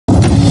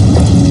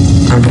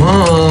I'm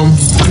home.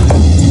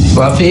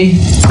 Fluffy,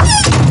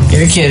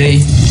 here,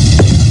 kitty.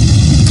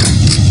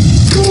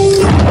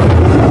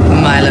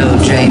 Milo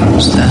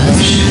James,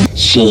 Dutch.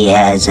 She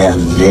has a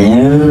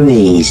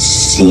very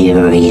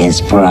serious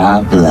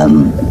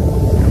problem.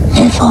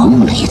 If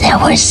only there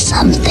was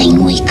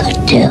something we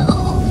could do.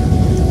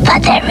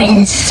 But there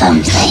is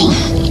something.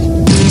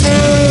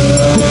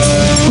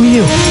 Who are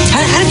you?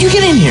 How did you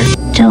get in here?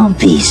 Don't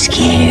be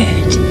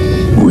scared.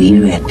 We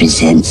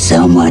represent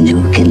someone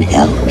who can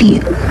help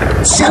you.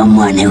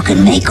 Someone who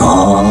can make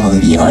all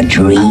your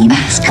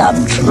dreams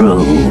come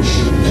true.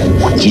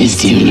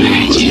 Just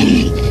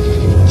imagine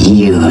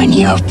you and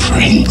your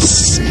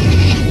prince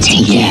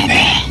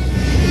together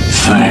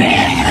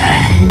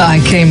forever. I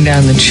came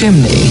down the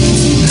chimney.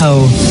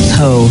 Ho,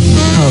 ho,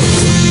 ho.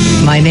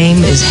 My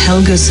name is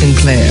Helga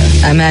Sinclair.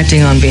 I'm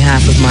acting on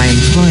behalf of my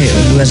employer,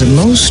 who has a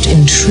most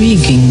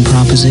intriguing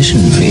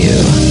proposition for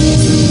you.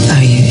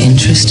 Are you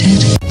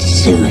interested?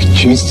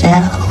 Suit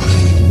yourself.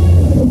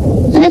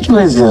 That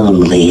was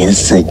only a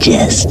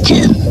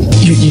suggestion.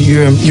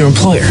 Your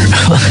employer.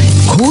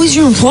 Who is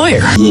your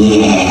employer?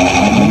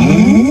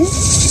 Yes?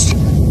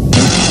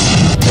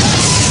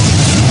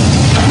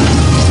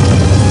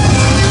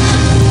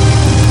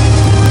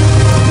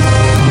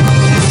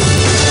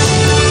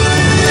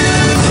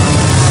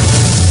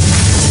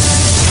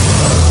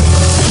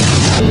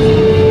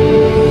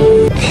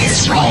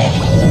 This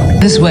way.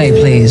 This way,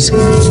 please.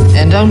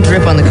 And don't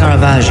drip on the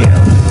Caravaggio.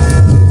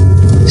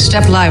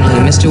 Step lively.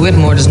 Mr.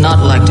 Whitmore does not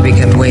like to be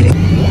kept waiting.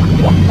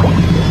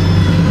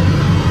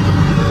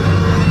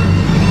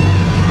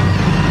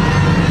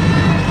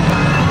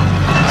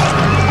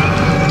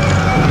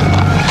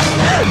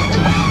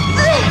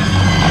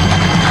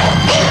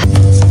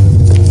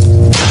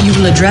 You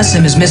will address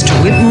him as Mr.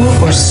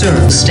 Whitmore or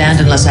Sir. Stand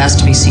unless asked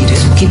to be seated.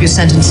 Keep your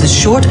sentences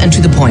short and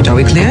to the point. Are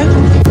we clear?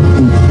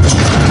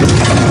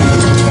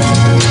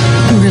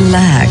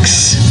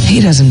 Relax.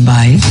 He doesn't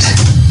bite.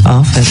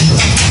 Often.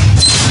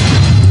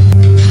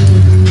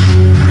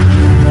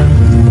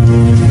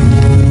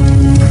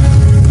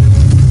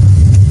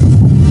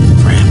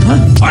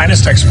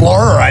 Finest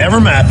explorer I ever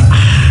met.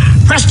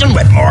 Preston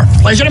Whitmore.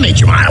 Pleasure to meet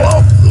you,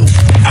 Milo.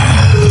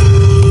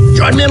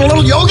 Join me in a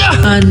little yoga?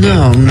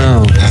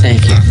 No,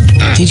 thank you.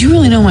 Did you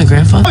really know my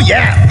grandfather? Oh,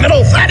 yeah.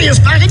 Middle Thaddeus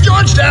back at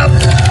Georgetown.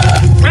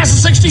 Class of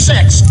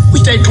 66. We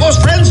stayed close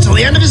friends till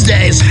the end of his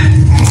days.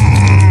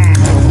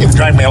 He'd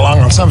drag me along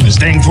on some of his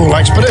dang fool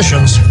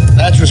expeditions.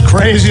 That's as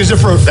crazy as a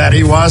fruit bat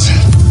he was.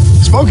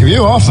 Spoke of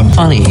you often.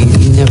 Funny,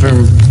 he never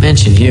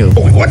mentioned you.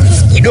 Oh, he wouldn't.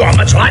 He knew how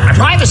much I like my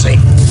privacy.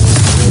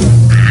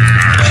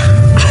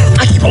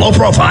 I keep a low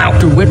profile.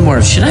 Dr.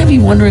 Whitmore, should I be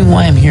wondering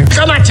why I'm here? It's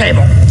on that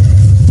table.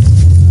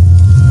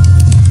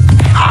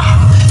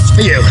 It's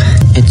for you.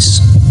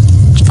 It's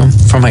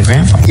from my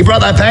grandfather. He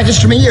brought that package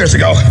to me years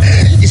ago.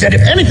 He said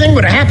if anything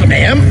would have happened to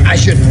him, I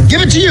should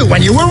give it to you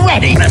when you were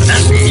ready. Whatever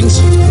that means.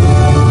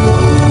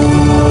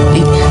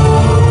 It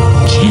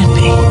can't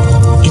be.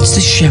 It's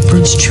the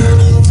Shepherd's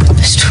Journal.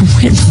 Mr.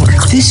 Whitmore,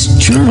 this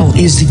journal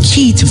is the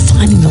key to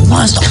finding the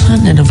lost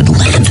continent of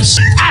Atlantis.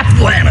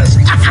 Atlantis.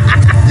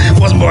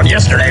 Wasn't born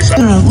yesterday, so.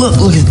 No,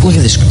 look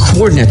at this.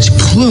 Coordinates,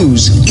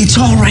 clues. It's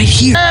all right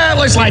here.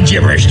 Looks like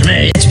gibberish to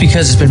me. It's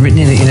because it's been written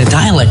in a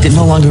dialect that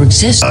no longer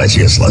exists. Oh, it's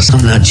useless.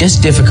 No,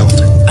 just difficult.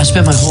 I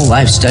spent my whole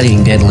life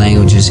studying dead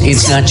languages.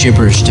 It's not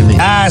gibberish to me.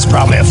 It's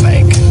probably a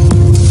fake.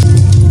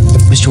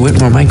 Mr.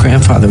 Whitmore, my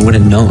grandfather would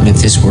have known if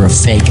this were a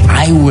fake.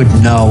 I would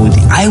know.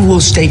 I will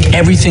stake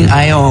everything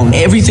I own,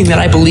 everything that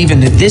I believe in,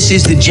 that this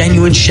is the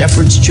genuine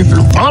Shepherd's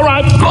Journal. All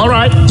right.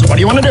 So what do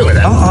you want to do with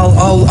it?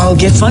 I'll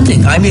get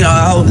funding. I mean,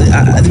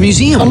 the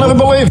museum. I'll never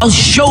believe. I'll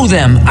show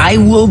them. I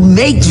will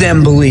make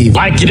them believe.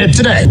 Like you did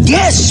today.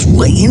 Yes.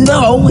 Well,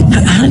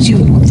 how did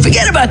you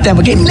forget about them?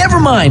 Okay,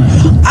 never mind.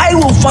 I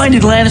will find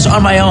Atlantis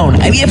on my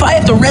own. I mean, if I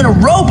have to rent a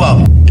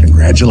rowboat.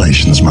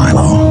 Congratulations,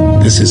 Milo.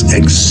 This is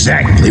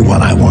exactly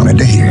what I wanted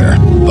to hear.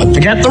 But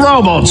forget the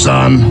rowboat,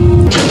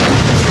 son.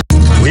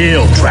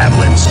 We'll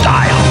travel in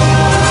style.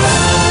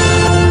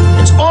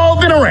 It's all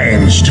been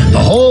arranged. The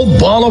whole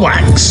ball of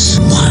wax.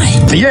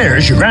 Why? For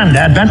years, your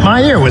granddad bent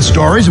my ear with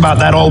stories about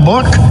that old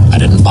book. I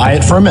didn't buy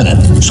it for a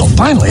minute. So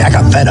finally, I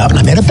got fed up and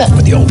I made a bet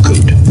with the old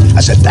coot. I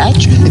said,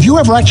 Thatch, if you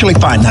ever actually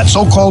find that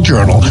so-called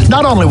journal,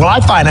 not only will I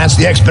finance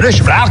the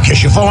expedition, but I'll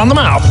kiss you full on the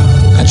mouth.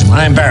 That's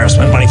my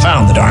embarrassment when he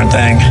found the darn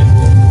thing.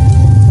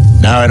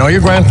 Now, I know your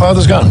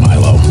grandfather's gone,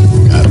 Milo.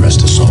 God rest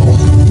his soul.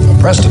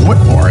 But Preston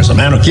Whitmore is a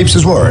man who keeps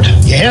his word.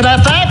 You hear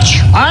that, Thatch?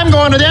 I'm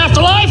going to the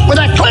afterlife with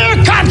a clear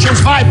conscience,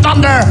 by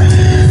thunder.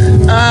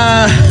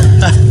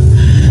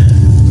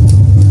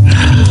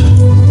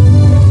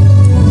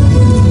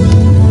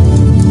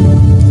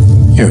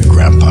 Your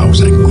grandpa was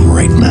a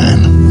great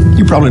man.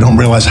 You probably don't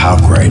realize how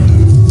great.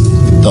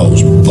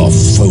 Those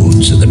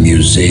buffoons at the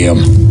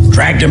museum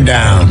dragged him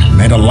down,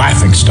 made a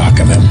laughingstock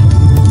of him.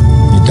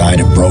 He died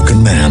a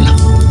broken man.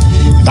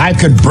 If I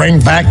could bring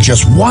back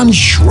just one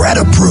shred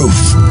of proof,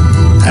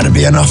 that'd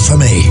be enough for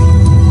me.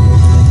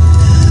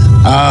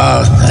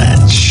 Oh,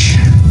 Thatch.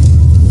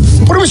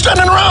 What are we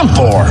standing around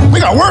for? We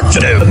got work to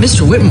do. But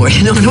Mr. Whitmore,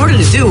 in order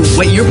to do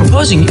what you're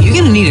proposing, you're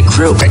going to need a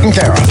crew. Taken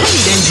care of. You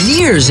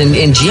need engineers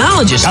and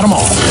geologists. Got them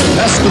all.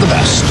 Best of the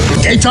best.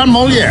 Gaetan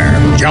Moliere,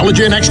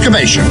 geology and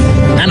excavation.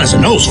 And has a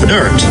nose for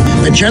dirt.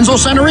 Vincenzo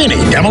Santorini,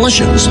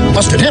 demolitions.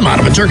 Busted him out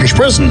of a Turkish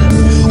prison.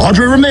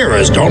 Audrey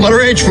Ramirez, don't let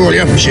her age fool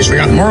you. She's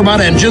forgotten more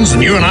about engines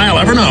than you and I'll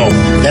ever know.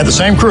 They had the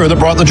same crew that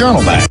brought the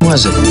journal back. Who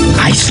was it?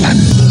 Iceland.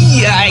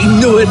 Yeah, I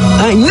knew it.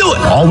 I knew it.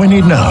 All we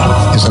need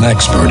now is an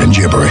expert in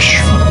gibberish.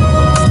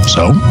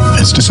 So,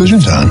 it's decision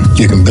time.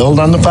 You can build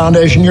on the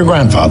foundation your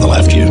grandfather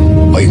left you,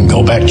 or you can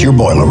go back to your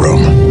boiler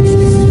room.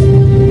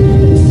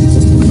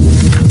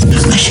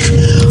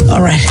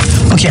 All right.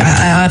 Okay,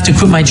 I have to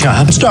quit my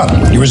job. It's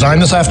done. You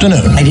resigned this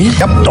afternoon. I did?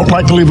 Yep. Don't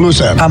like to leave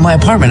loose ends. My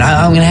apartment.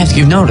 I'm going to have to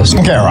give notice.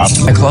 Taken care of.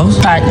 My clothes?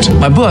 Packed.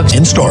 My books?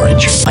 In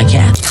storage. My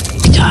cat?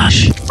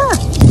 Gosh.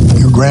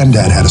 Your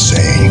granddad had a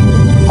saying,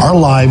 our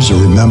lives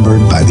are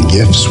remembered by the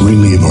gifts we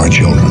leave our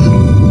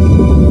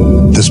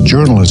children. This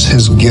journal is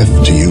his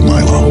gift to you,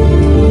 Milo.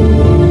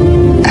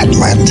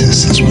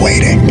 Atlantis is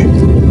waiting.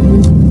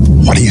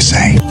 What do you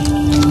say?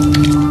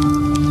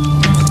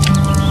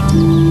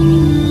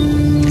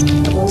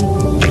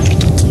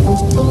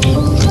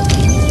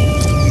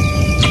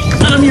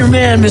 I'm your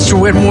man, Mr.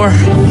 Whitmore.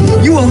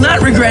 You will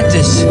not regret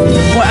this.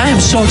 Boy, I am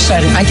so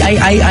excited.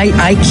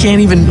 I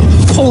can't even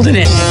hold it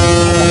in.